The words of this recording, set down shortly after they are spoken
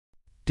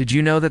Did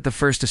you know that the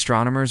first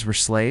astronomers were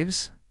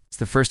slaves?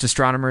 The first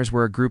astronomers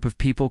were a group of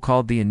people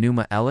called the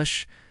Enuma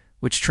Elish,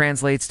 which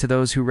translates to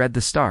those who read the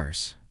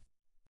stars.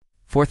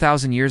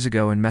 4,000 years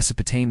ago in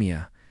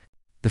Mesopotamia,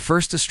 the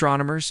first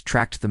astronomers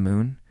tracked the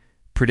moon,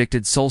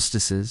 predicted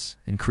solstices,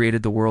 and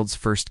created the world's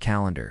first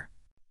calendar.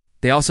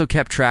 They also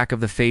kept track of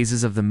the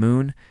phases of the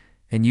moon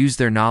and used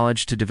their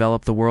knowledge to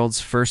develop the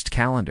world's first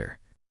calendar.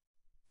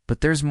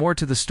 But there's more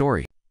to the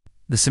story.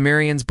 The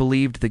Sumerians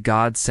believed the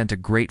gods sent a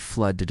great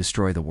flood to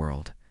destroy the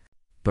world,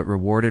 but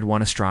rewarded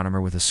one astronomer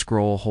with a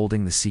scroll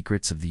holding the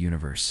secrets of the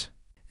universe.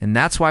 And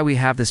that's why we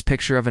have this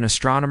picture of an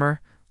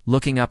astronomer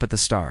looking up at the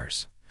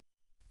stars.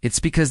 It's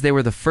because they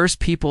were the first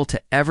people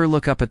to ever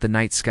look up at the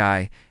night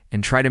sky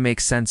and try to make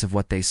sense of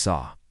what they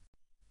saw.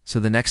 So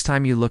the next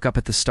time you look up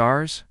at the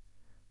stars,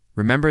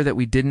 remember that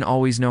we didn't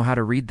always know how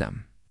to read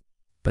them.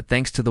 But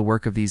thanks to the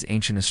work of these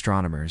ancient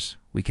astronomers,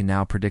 we can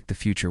now predict the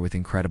future with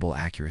incredible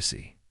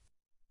accuracy.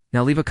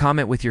 Now leave a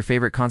comment with your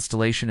favorite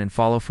constellation and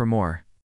follow for more.